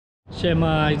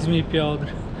Siema, it's me Piotr.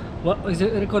 What is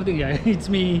it recording? Yeah, it's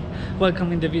me.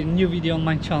 Welcome in the new video on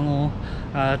my channel.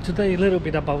 Today a little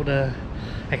bit about the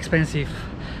expensive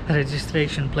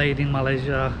registration plate in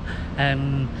Malaysia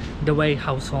and the way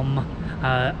how some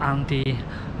auntie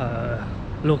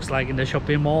looks like in the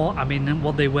shopping mall. I mean,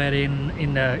 what they wear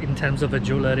in terms of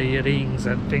jewelry, rings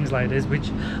and things like this, which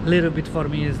a little bit for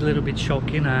me is a little bit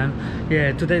shocking. And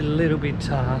yeah, today a little bit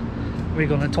we're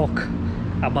gonna talk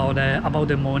about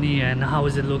the money and how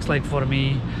it looks like for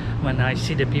me when I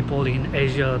see the people in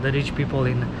Asia, the rich people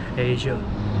in Asia.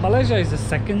 Malaysia is the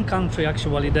second country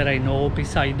actually that I know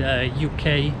beside the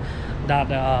UK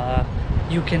that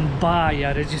you can buy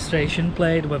a registration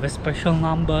plate with a special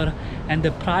number, and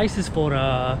the prices for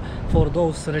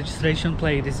those registration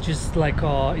plate is just like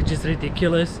it's just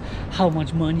ridiculous how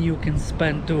much money you can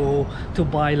spend to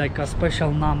buy like a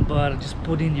special number, just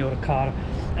put in your car.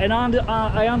 And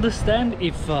I understand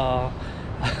if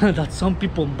that some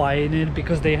people buying it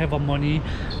because they have a money,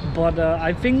 but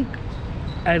I think,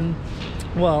 and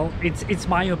well, it's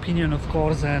my opinion of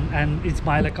course, and it's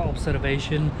my like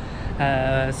observation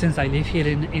since I live here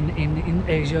in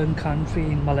Asian country,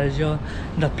 in Malaysia,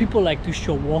 that people like to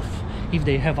show off if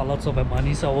they have a lot of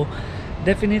money. So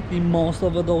definitely most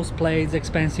of those plates,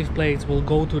 expensive plates, will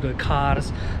go to the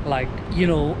cars, like, you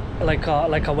know, like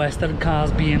a Western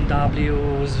cars,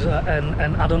 BMWs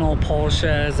and I don't know,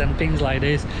 Porsches and things like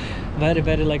this. Very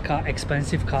like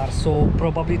expensive cars. So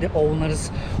probably the owners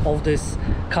of these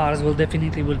cars will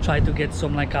try to get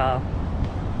some like a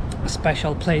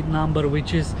special plate number,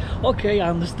 which is okay. I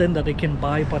understand that they can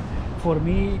buy, but for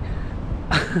me,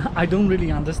 I don't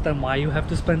really understand why you have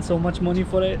to spend so much money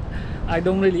for it. I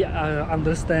don't really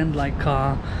understand like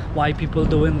why people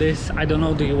doing this. I don't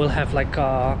know, do you will have like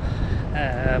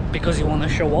because you want to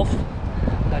show off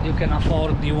that you can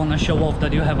afford, you want to show off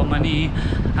that you have money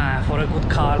for a good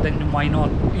car, then why not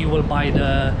you will buy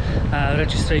the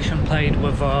registration plate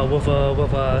with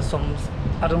some,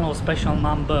 I don't know, special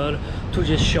number to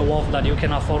just show off that you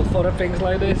can afford for things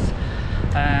like this.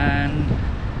 And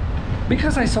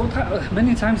because I saw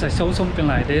many times I saw something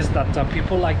like this, that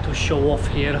people like to show off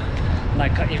here,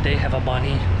 like if they have a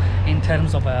money in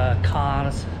terms of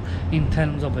cars, in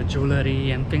terms of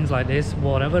jewelry and things like this.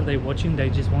 Whatever they're watching, they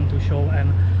just want to show.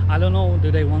 And I don't know,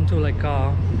 do they want to like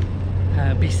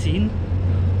be seen,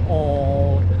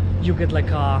 or you get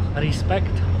like a respect,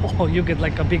 or you get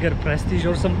like a bigger prestige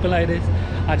or something like this?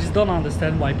 I just don't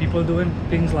understand why people doing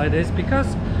things like this,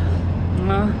 because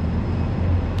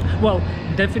well,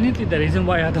 definitely the reason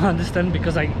why I don't understand,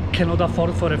 because I cannot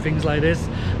afford for things like this.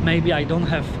 Maybe I don't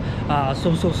have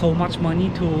so much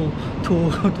money to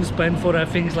spend for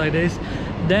things like this.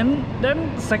 Then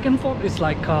second thought is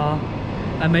like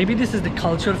maybe this is the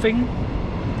culture thing,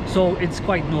 so it's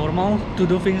quite normal to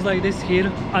do things like this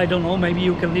here. I don't know, maybe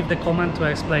you can leave the comment to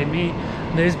explain me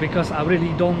this, because I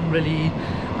really don't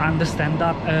understand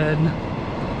that. And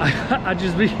I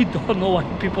just really don't know why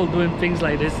people doing things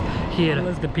like this here.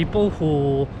 The people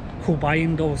who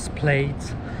buying those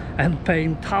plates and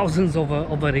paying thousands of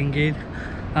ringgit,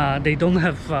 they don't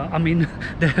have I mean,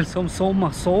 they have so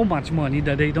much money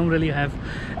that they don't really have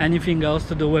anything else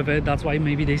to do with it. That's why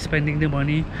maybe they spending the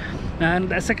money. And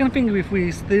the second thing, if we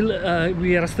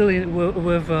are still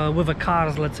with the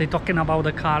cars, let's say talking about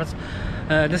the cars,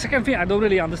 the second thing, I don't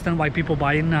really understand why people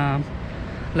buying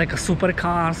like a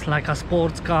supercars, like a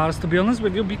sports cars, to be honest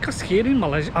with you, because here in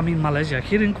Malaysia,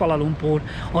 here in Kuala Lumpur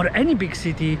or any big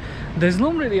city, there's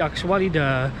not really actually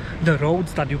the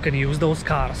roads that you can use those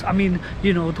cars. I mean,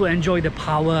 you know, to enjoy the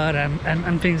power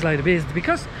and things like this,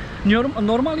 because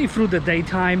normally through the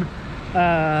daytime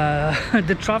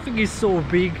the traffic is so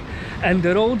big, and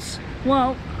the roads,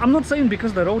 well, I'm not saying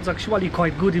because the roads actually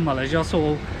quite good in Malaysia,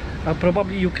 so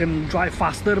probably you can drive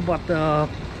faster, but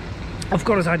of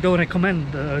course I don't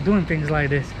recommend doing things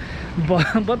like this.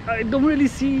 But I don't really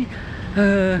see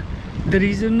the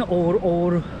reason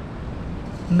or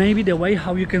maybe the way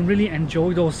how you can really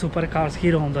enjoy those supercars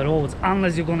here on the roads,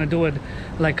 unless you're gonna do it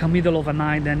like a middle of the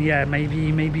night. Then yeah,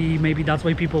 maybe that's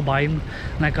why people buying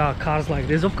like cars like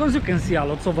this. Of course you can see a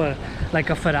lots of like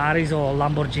Ferraris or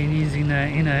Lamborghinis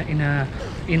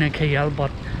in a KL,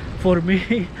 but for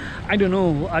me, I don't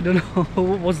know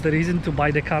what's the reason to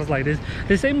buy the cars like this.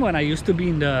 The same when I used to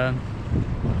be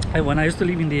when I used to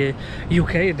live in the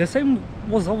UK, the same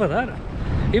was over there.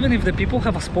 Even if the people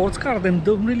have a sports car, then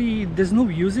there's no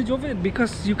usage of it,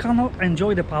 because you cannot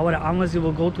enjoy the power unless you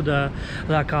will go to the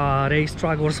like a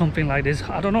racetrack or something like this.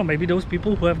 I don't know, maybe those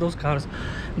people who have those cars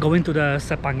go into the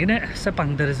Sepang. In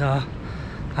Sepang there is a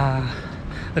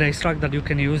racetrack that you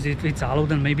can use if it's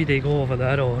allowed, and maybe they go over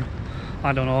there,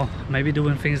 I don't know, maybe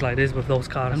doing things like this with those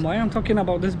cars. And why I'm talking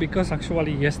about this, because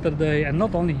actually yesterday, and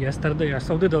not only yesterday, I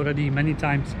saw it already many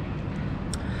times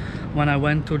when I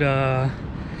went to the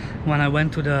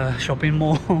shopping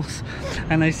malls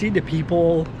and I see the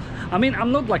people. I mean,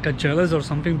 I'm not like a jealous or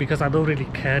something, because I don't really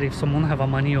care if someone have a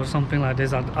money or something like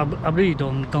this. I really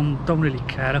don't really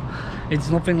care. It's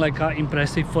nothing like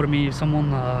impressive for me if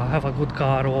someone have a good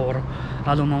car, or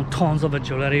I don't know, tons of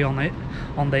jewelry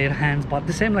on their hands. But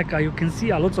the same, like you can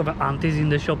see a lots of aunties in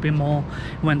the shopping mall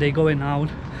when they going out.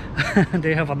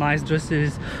 They have a nice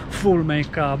dresses, full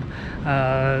makeup,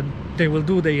 they will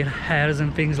do their hairs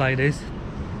and things like this.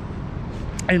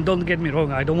 And don't get me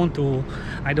wrong, I don't want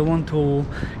to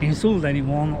insult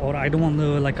anyone, or I don't want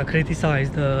to like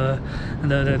criticize the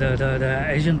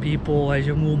Asian people,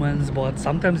 Asian women, but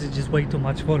sometimes it's just way too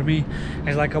much for me.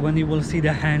 It's like when you will see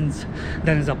the hands,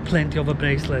 there is a plenty of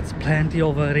bracelets, plenty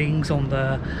of rings on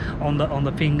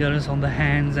the fingers, on the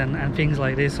hands, and things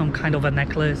like this. Some kind of a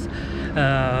necklace,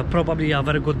 probably a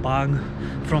very good bag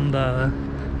from the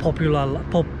popular,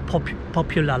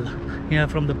 yeah,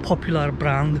 from the popular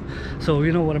brand. So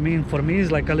you know what I mean. For me,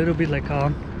 it's like a little bit like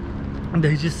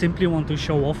they just simply want to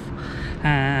show off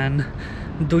and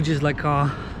do just like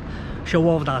show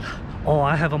off that, oh,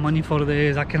 I have a money for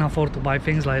this, I can afford to buy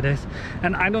things like this.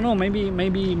 And I don't know, maybe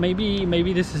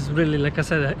this is really, like I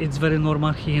said, it's very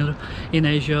normal here in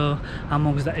Asia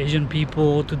amongst the Asian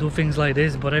people to do things like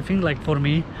this. But I think like for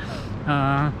me,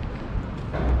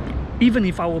 even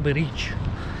if I will be rich,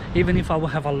 even if I will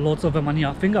have a lot of money,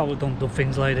 I think I will don't do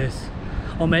things like this.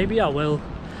 Or maybe I will,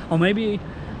 or maybe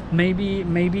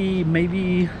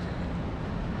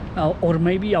or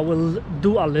maybe I will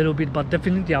do a little bit, but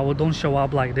definitely I will don't show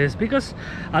up like this, because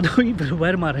I don't even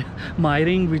wear my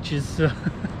ring, which is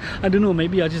I don't know,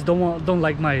 maybe I just don't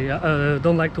like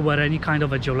to wear any kind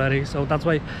of a jewelry. So that's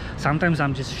why sometimes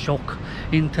I'm just shocked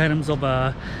in terms of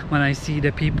when I see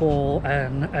the people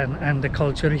and the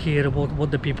culture here,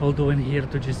 what the people doing here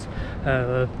to just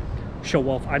show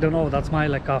off. I don't know, that's my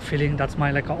like a feeling, that's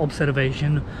my like a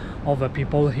observation of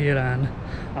people here. And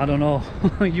I don't know,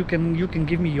 you can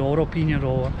give me your opinion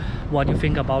or what you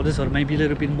think about this, or maybe a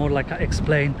little bit more like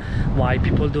explain why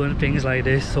people doing things like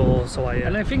this.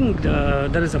 And I think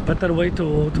there is a better way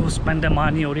to spend the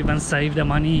money, or even save the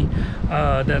money,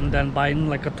 than buying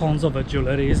like tons of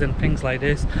jewelries and things like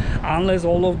this, unless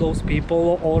all of those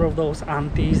people, all of those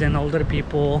aunties and older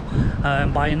people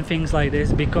buying things like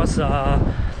this because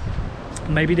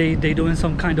maybe they doing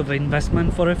some kind of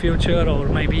investment for a future, or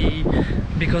maybe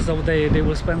because of they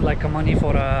will spend like money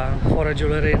for a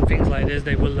jewelry and things like this.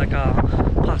 They will like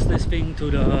pass this thing to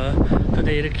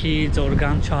their kids or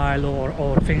grandchild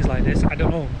or things like this. I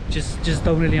don't know, just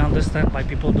don't really understand why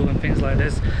people doing things like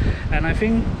this. And I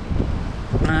think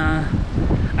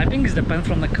it depends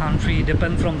from the country,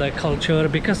 depends from the culture,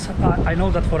 because I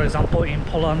know that, for example, in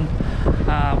Poland,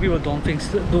 we will don't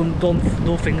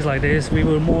do things like this. We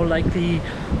were more likely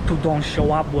to don't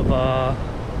show up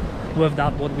with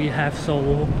that what we have.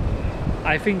 So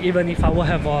I think even if I will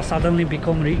have suddenly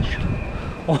become rich,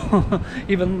 or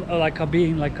even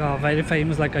being like a very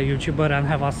famous like a YouTuber and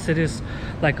have a series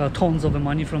like tons of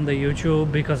money from the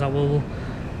YouTube, because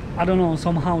I don't know,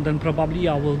 somehow then probably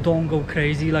I will don't go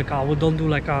crazy, like I will don't do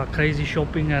like a crazy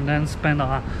shopping and then spend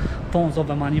tons of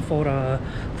money for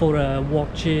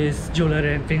watches,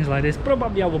 jewelry and things like this.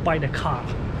 Probably I will buy the car,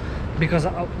 because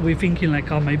we're thinking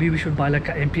like maybe we should buy like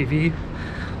a MPV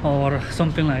or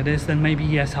something like this. Then maybe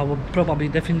yes, I will probably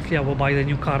definitely I will buy the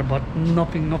new car, but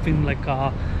nothing like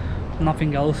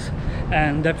nothing else.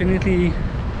 And definitely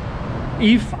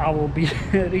if I will be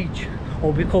rich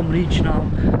or become rich now,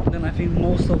 then I think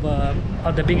most of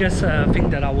the biggest thing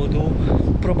that I will do,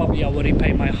 probably I will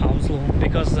repay my house loan,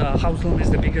 because house loan is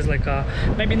the biggest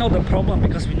maybe not the problem,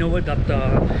 because we know it that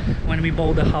when we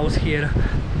bought the house here,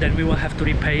 then we will have to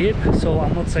repay it. So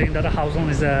I'm not saying that a house loan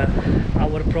is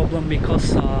our problem,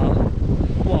 because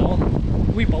well,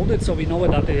 we bought it, so we know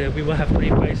that we will have to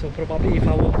repay. So probably if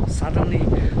I will suddenly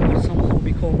or somehow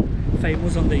become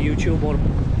famous on the YouTube, or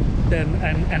then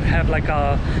and have like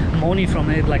a money from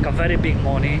it, like a very big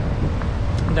money,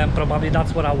 then probably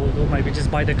that's what I will do. Maybe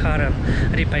just buy the car and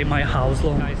repay my house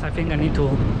loan. Guys, I think I need to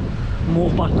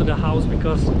move back to the house,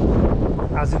 because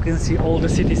as you can see, all the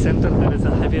city center, there is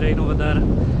a heavy rain over there,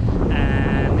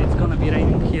 and it's gonna be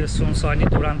raining here soon. So I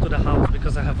need to run to the house,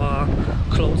 because I have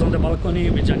clothes on the balcony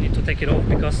which I need to take it off,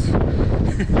 because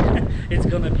it's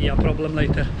gonna be a problem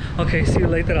later. Okay, see you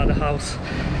later at the house.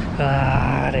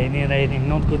 Raining,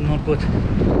 not good.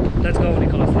 Let's go,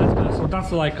 Nicholas, let's go. So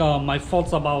that's like my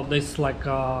thoughts about this, like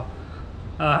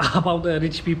about the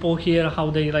rich people here,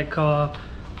 how they like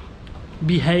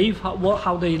behave,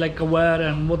 how they like wear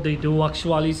and what they do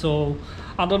actually. So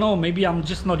I don't know, maybe I'm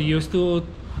just not used to,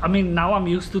 I mean now I'm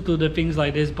used to the things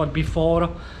like this, but before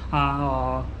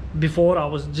I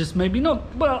was just maybe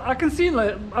not, well, I can say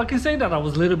that I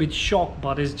was a little bit shocked,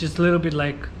 but it's just a little bit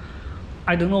like,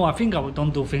 I don't know, I think I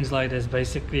don't do things like this.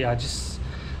 Basically I just,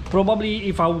 probably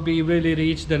if I would be really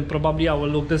rich, then probably I will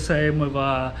look the same with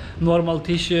a normal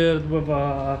t-shirt, with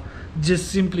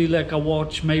just simply like a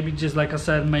watch, maybe just like I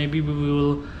said, maybe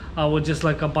I will just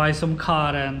like buy some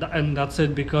car and that's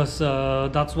it, because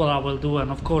that's what I will do,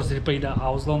 and of course repay the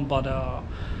house loan. But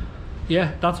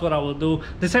yeah, that's what I will do.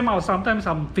 The same, sometimes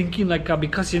I'm thinking like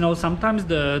because you know, sometimes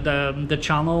the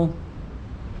channel,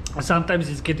 sometimes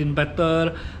it's getting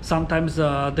better, sometimes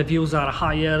the views are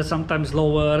higher, sometimes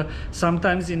lower,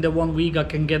 sometimes in the 1 week I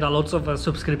can get a lots of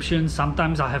subscriptions,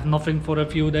 sometimes I have nothing for a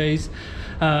few days.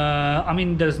 I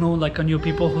mean, there's no like a new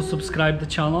people who subscribe the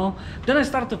channel. Then I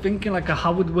started thinking like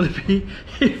how it will be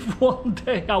if one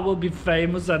day I will be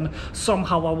famous and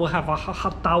somehow I will have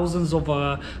thousands of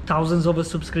a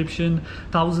subscription,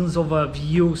 thousands of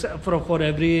views for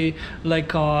every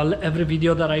like every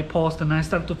video that I post. And I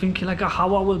started thinking like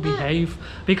how I will behave,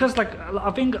 because like I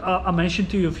think I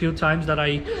mentioned to you a few times that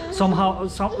I somehow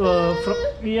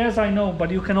yes, I know,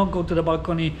 but you cannot go to the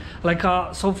balcony. Like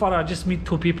so far I just meet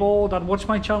 2 people that watch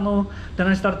my channel. Then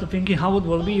I started thinking how it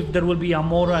will be if there will be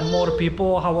more and more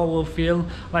people, how I will feel.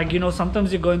 Like, you know,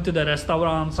 sometimes you go into the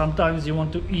restaurant, sometimes you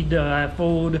want to eat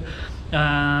food,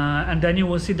 and then you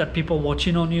will see that people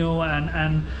watching on you,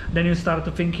 and then you start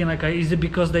to thinking like, is it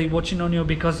because they watching on you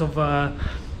because of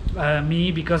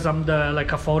me, because I'm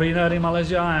like a foreigner in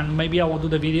Malaysia, and maybe I will do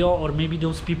the video, or maybe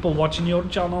those people watching your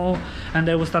channel and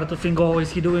they will start to think, oh,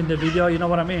 is he doing the video? You know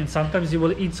what I mean? Sometimes you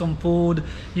will eat some food,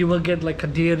 you will get like a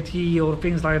dirty or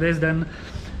things like this. Then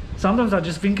sometimes I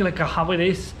just think like how it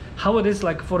is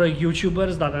like for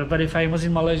YouTubers that are very famous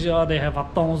in Malaysia. They have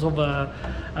tons of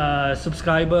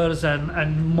subscribers, and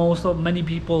many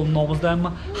people knows them.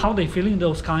 How they feel in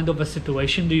those kind of a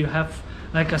situation? Do you have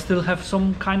like I still have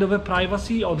some kind of a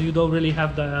privacy, or do you don't really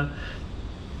have the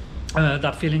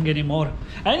that feeling anymore?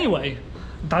 Anyway,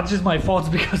 that's just my thoughts,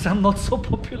 because I'm not so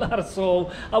popular,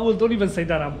 so don't even say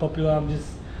that I'm popular. I'm just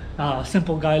a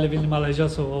simple guy living in Malaysia,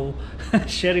 so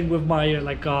sharing with my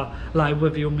live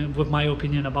with you with my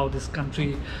opinion about this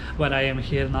country where I am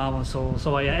here now.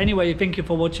 So yeah, anyway, thank you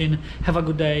for watching, have a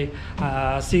good day,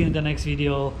 see you in the next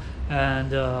video,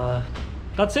 and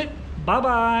that's it. Bye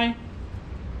bye.